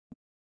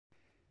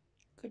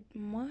Good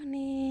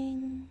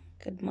morning,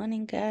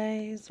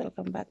 guys.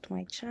 Welcome back to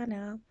my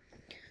channel.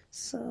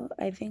 So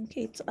I think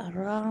it's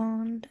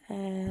around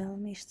let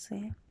me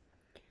see,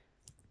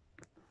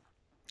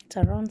 it's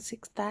around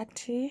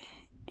 6:30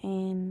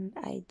 and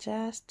I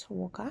just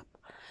woke up,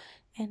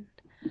 and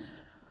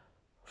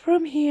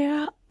from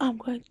here I'm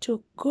going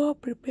to go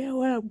prepare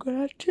what I'm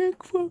gonna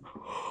take for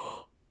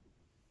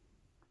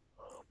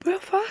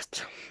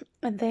breakfast,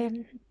 and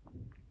then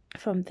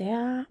from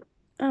there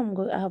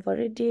I've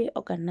already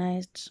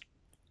organized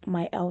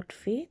my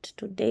outfit,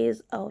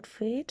 today's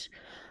outfit.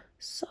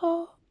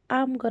 So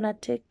I'm gonna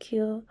take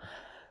you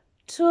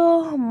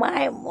to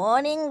my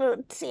morning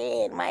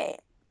routine, my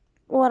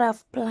what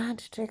I've planned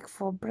to take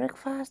for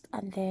breakfast,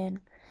 and then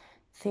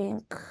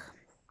think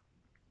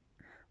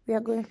we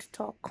are going to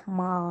talk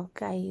more,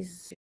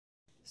 guys.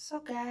 So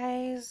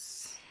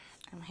guys,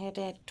 I'm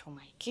headed to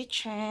my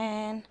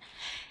kitchen,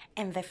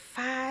 and the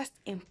first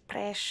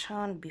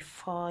impression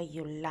before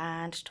you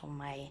land to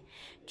my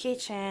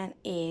kitchen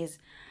is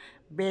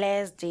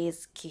bless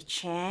this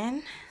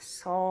kitchen.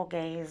 So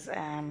guys,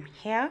 I'm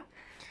here,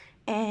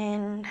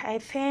 and I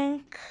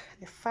think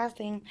the first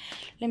thing,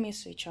 let me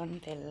switch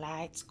on the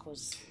lights,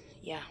 because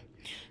yeah,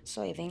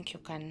 so I think you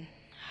can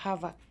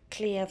have a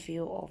clear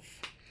view of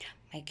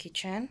my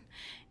kitchen.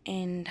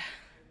 And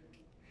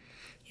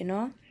you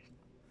know,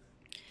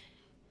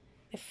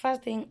 the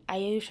first thing I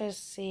usually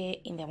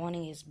say in the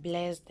morning is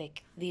bless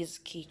this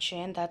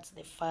kitchen. That's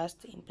the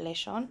first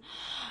impression.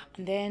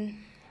 And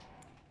then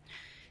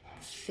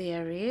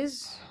there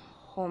is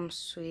home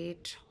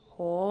sweet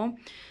home.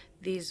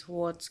 This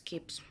what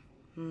keeps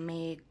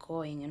me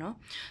going,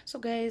 so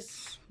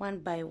guys, one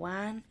by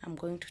one I'm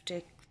going to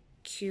take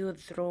you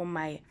through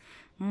my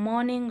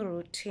morning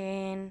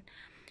routine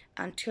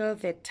until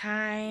the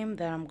time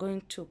that I'm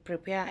going to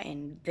prepare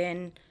and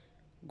then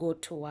go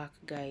to work,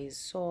 guys.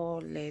 So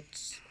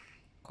let's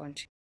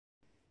continue.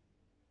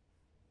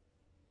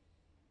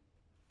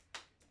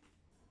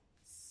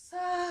 So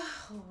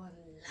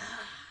voila,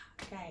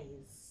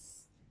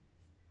 guys,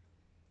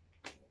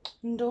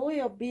 ndo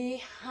huyo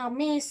Bi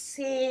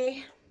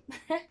Hamisi.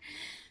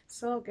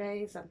 So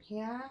guys, I'm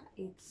here,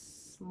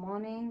 it's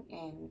morning,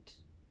 and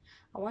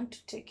I want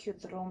to take you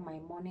through my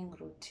morning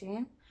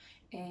routine.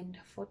 And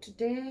for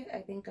today, I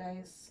think,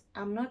 guys,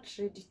 I'm not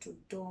ready to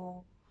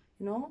do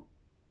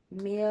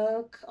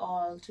milk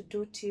or to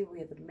do tea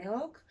with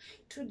milk.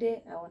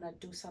 Today I want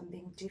to do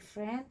something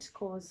different,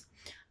 because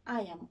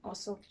I am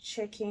also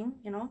checking,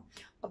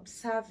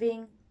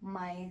 observing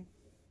my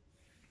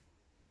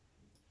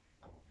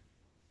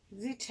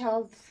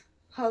health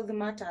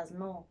matters.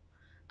 No,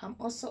 I'm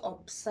also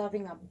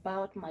observing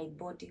about my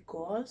body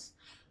goals.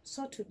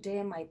 So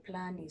today my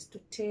plan is to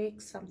take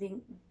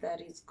something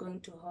that is going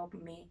to help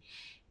me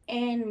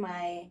in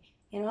my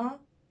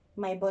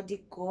my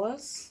body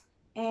goals.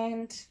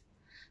 And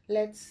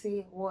let's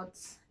see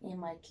what's in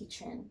my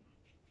kitchen.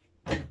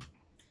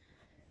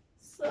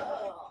 So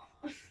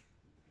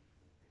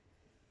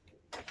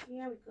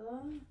here we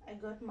go. I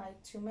got my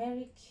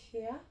turmeric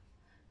here.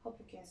 Hope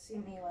you can see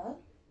me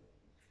well.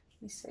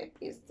 Let me set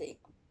this thing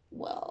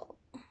well.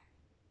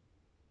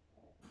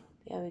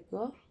 There we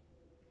go.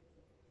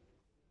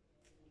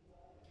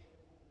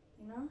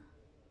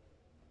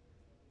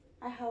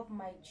 I have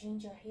my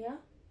ginger here.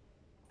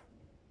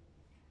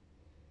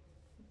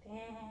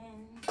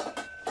 Then,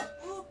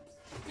 oops,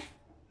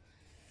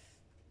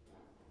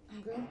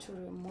 I'm going to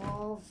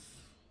remove,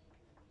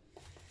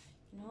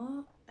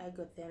 I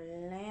got the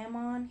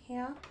lemon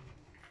here.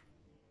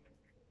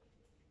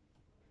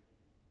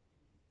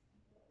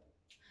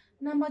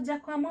 Na moja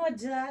kwa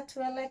moja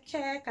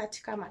tuelekee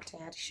katika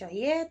matayarisho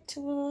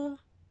yetu.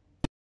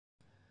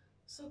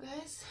 So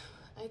guys,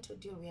 I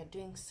told you we are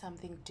doing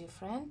something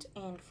different,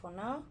 and for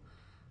now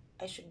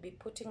I should be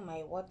putting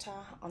my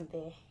water on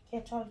the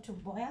kettle to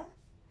boil.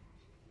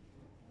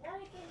 Now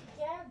we can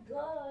get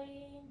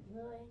going.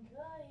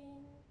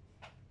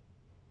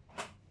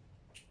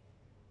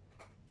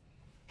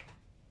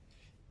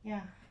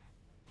 Yeah,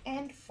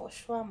 and for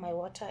sure my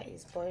water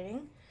is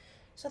boiling.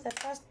 So the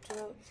first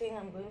thing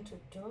I'm going to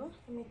do,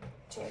 let me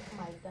take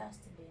my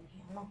dustbin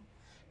here. No,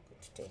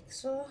 good to take.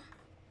 So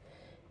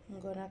I'm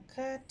gonna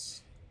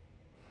cut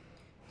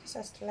just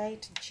a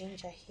slight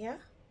ginger here,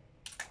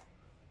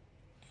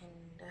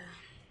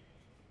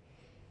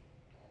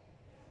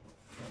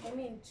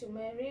 and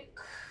turmeric.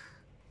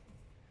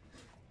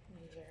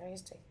 The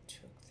rest I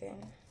took. Then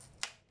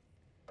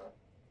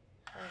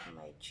have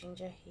my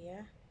ginger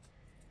here.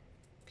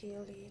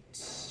 Peel it.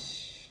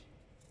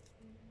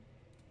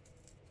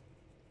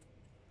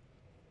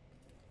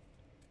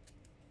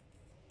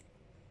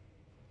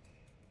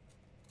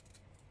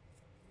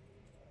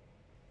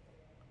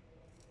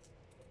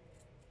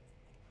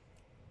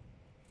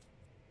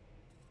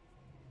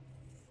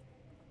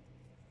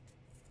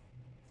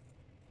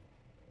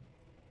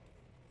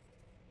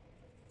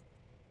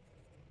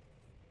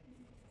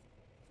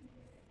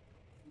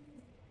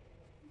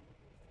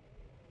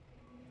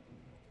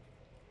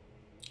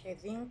 I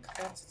think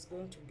that is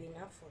going to be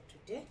enough for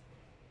today.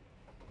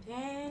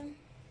 Then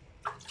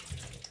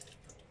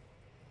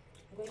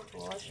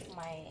wash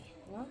my,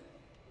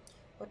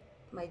 put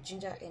my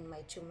ginger and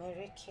my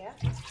turmeric here.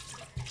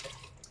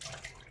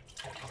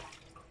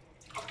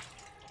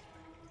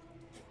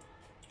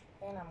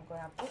 Then I'm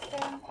gonna put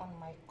them on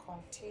my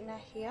container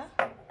here.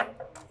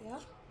 Yeah.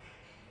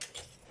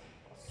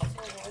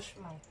 Also wash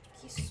my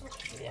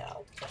kisu here.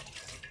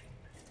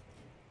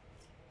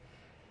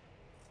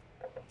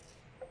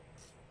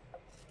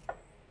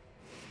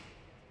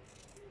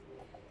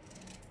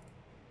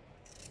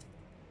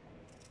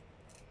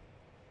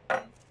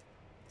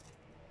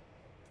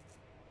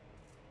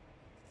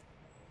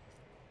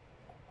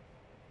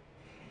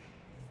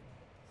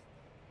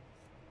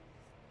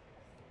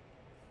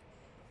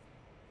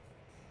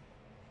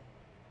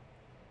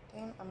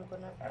 Then I'm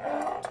gonna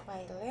put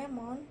my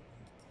lemon,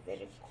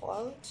 very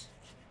cold.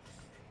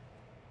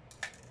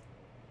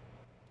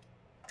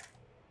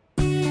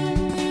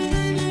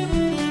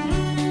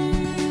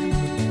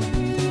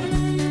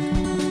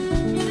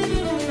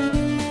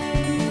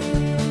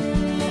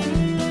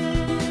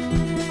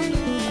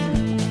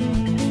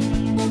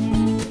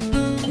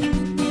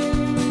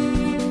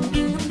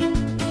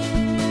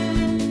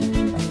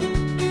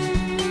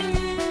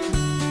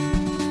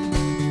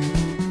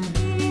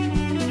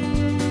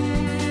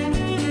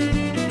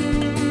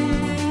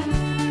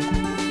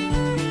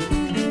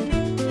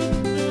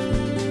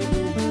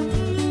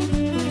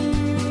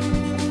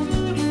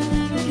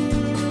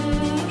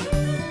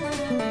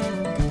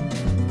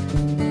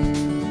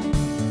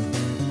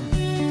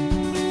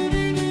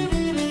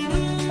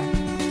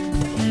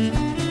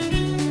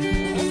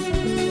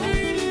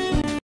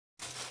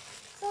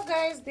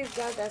 Guys, this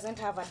girl doesn't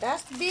have a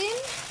dustbin,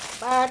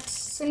 but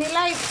sini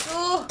life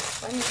too.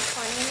 Funny.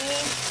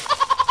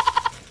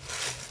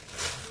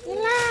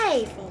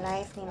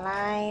 Ni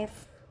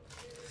life.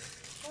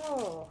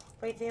 Oh,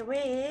 by the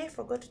way,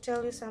 forgot to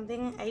tell you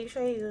something. I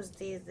usually use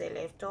the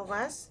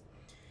leftovers.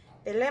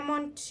 The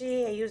lemon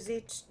tea, I use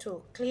it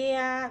to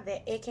clear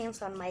the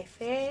achings on my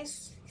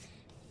face.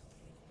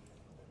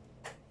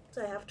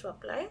 So I have to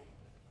apply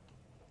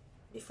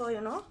before,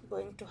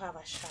 going to have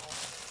a shower.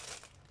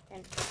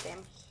 And put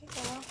them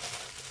here.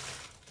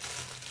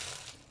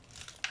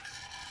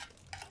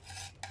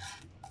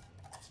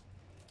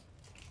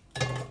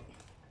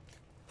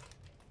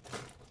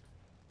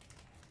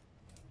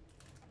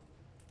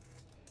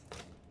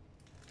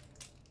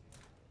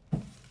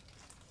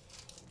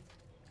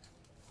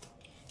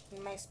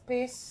 And my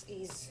space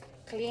is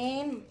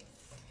clean.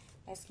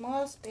 My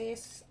small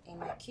space in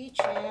my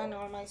kitchen,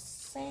 or my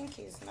sink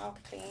is now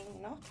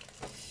clean,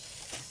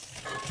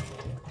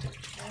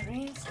 I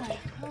rinse my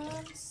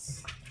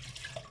hands.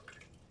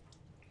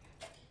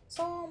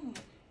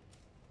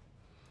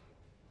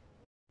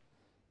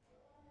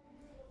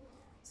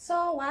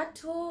 So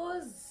what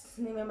was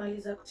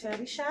nimemaliza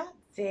kutayarisha.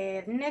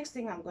 The next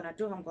thing I'm gonna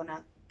do, I'm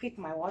gonna pick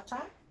my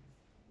water.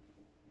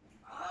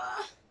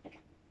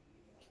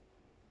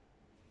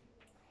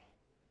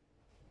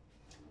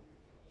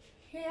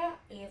 Here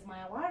is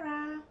my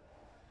water.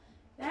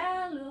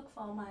 Then look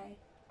for my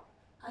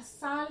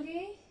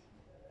asali.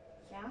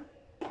 Yeah,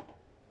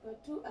 go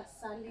to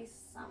asali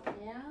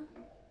somewhere.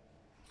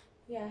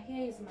 Yeah,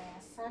 here is my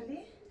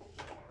asali.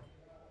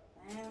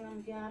 And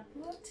I'm gonna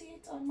put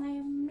it on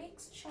my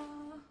mixture.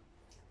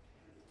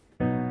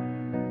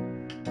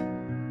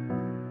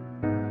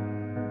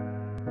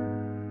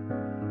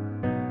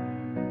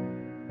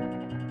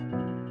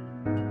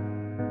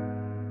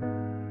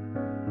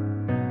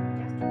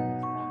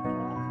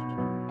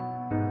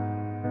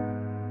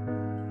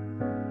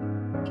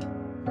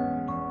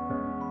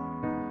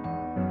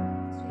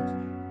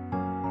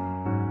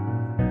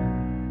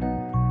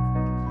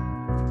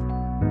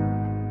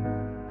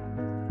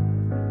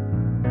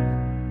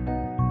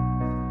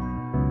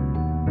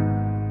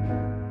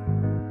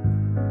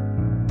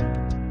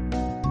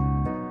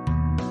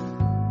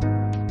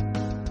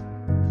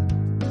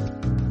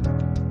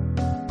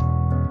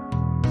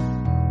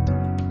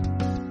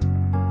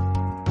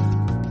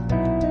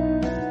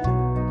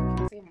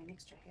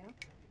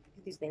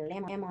 This is the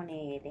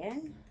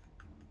lemonade.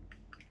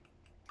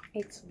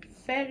 It's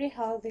very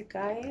healthy,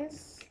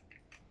 guys.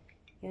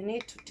 You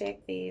need to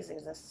take this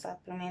as a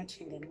supplement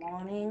in the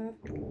morning.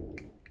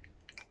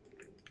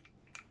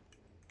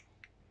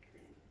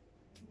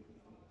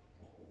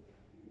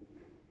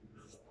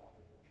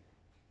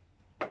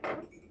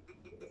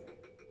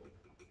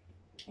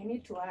 I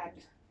need to add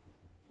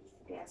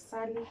the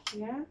asali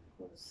here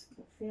because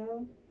I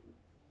feel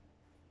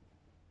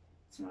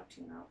it's not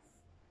enough.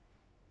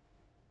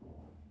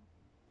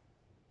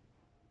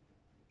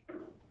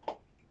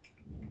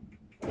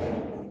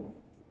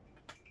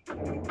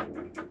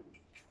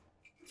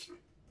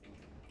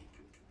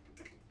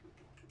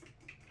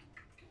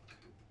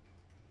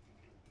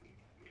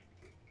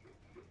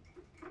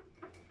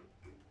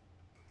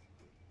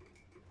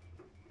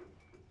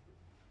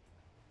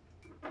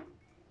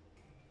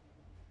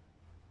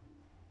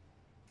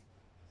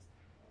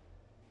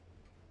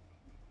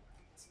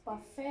 It's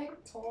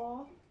perfect,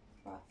 or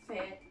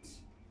perfect.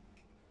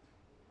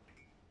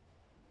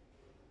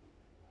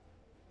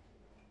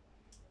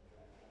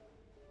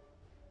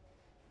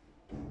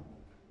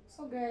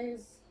 So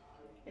guys,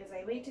 as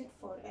I waited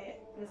to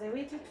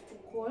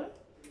cool,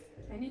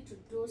 I need to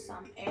do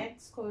some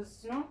eggs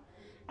because you know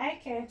I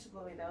can't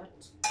go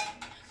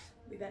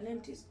with an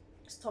empty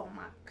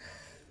stomach.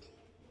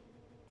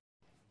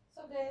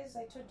 So guys,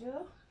 I told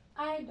you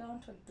I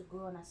don't want to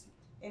go on an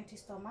empty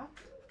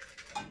stomach,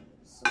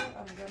 so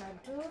I'm gonna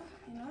do,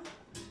 you know,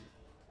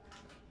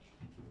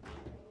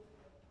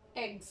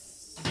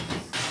 eggs. I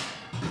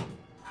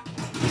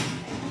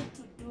need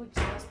to do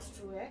just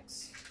 2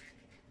 eggs.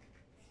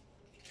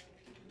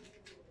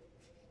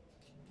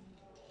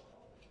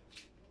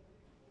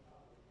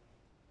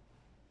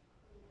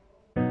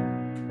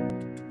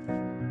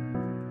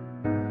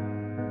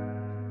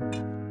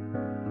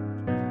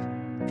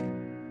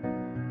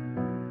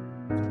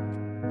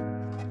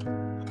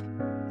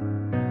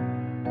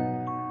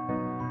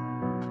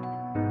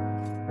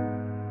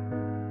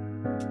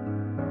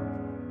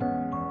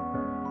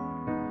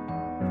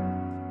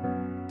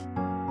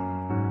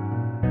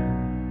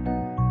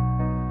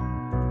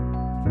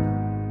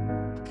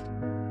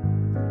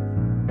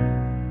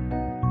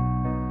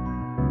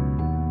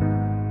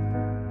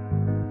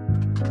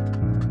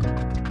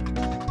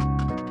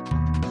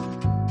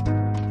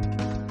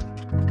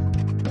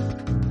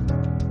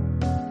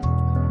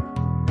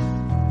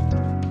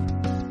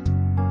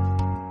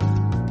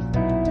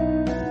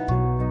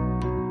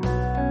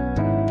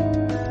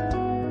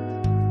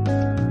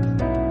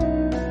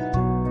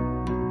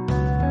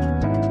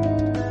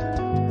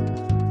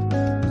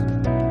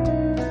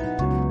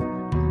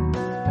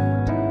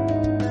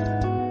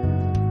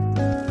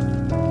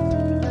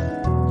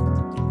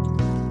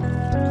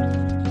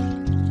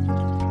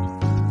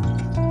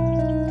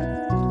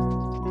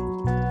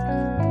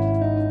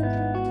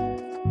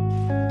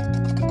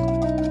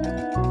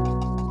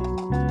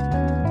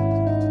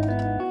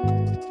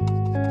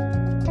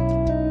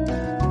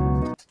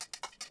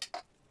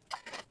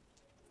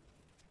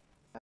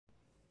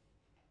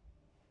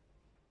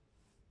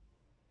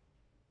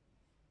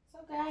 So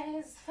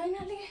guys,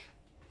 finally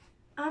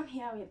I'm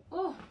here with,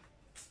 oh,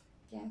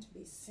 can't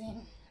be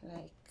seen,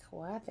 like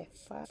what the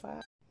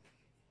fuck.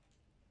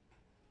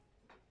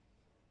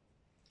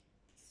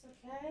 So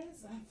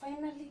guys, I'm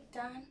finally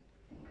done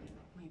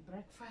my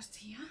breakfast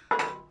here.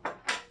 Oh,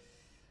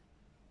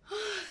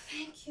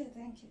 thank you,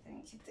 thank you,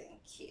 thank you,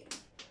 thank you.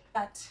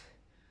 But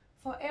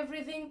for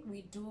everything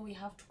we do, we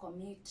have to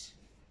commit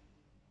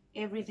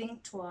everything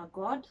to our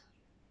God,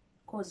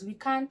 because we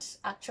can't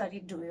actually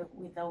do it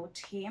without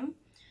him.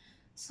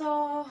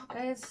 So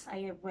guys,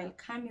 I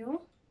welcome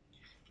you.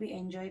 We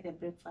enjoy the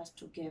breakfast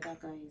together,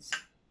 guys.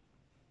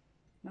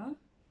 No?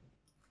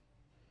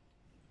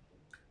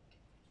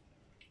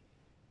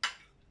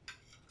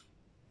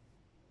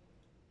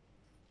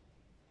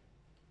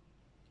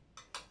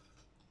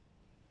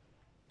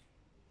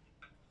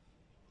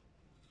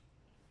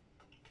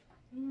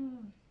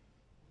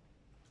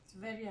 It's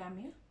very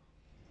yummy.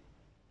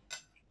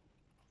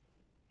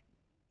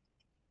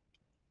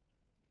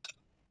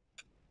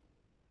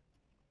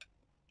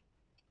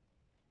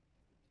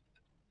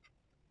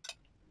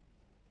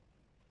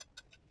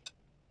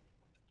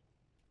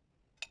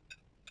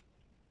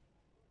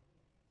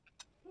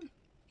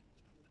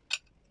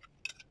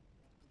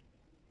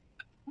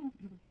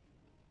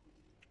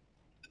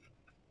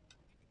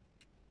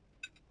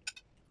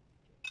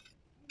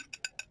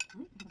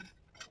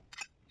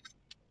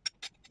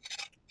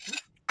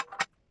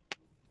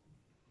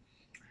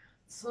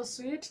 So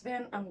sweet.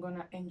 Then I'm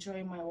gonna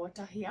enjoy my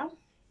water here.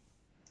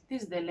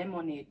 This is the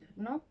lemonade,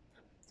 you know?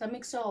 It's a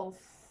mixture of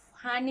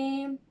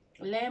honey,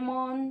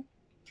 lemon,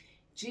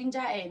 ginger,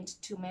 and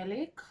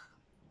turmeric.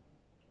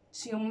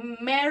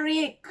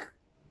 Turmeric!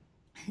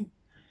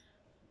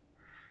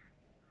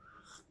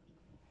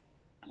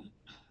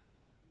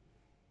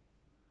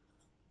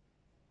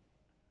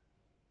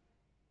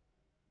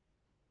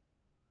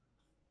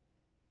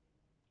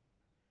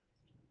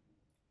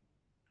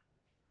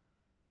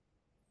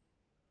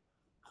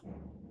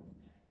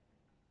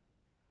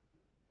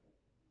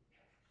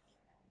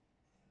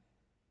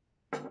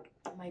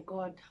 Oh my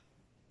god,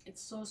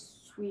 it's so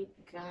sweet,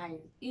 guys.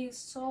 It's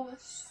so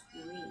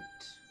sweet.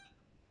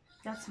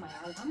 That's my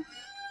album.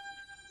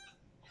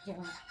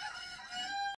 Yeah.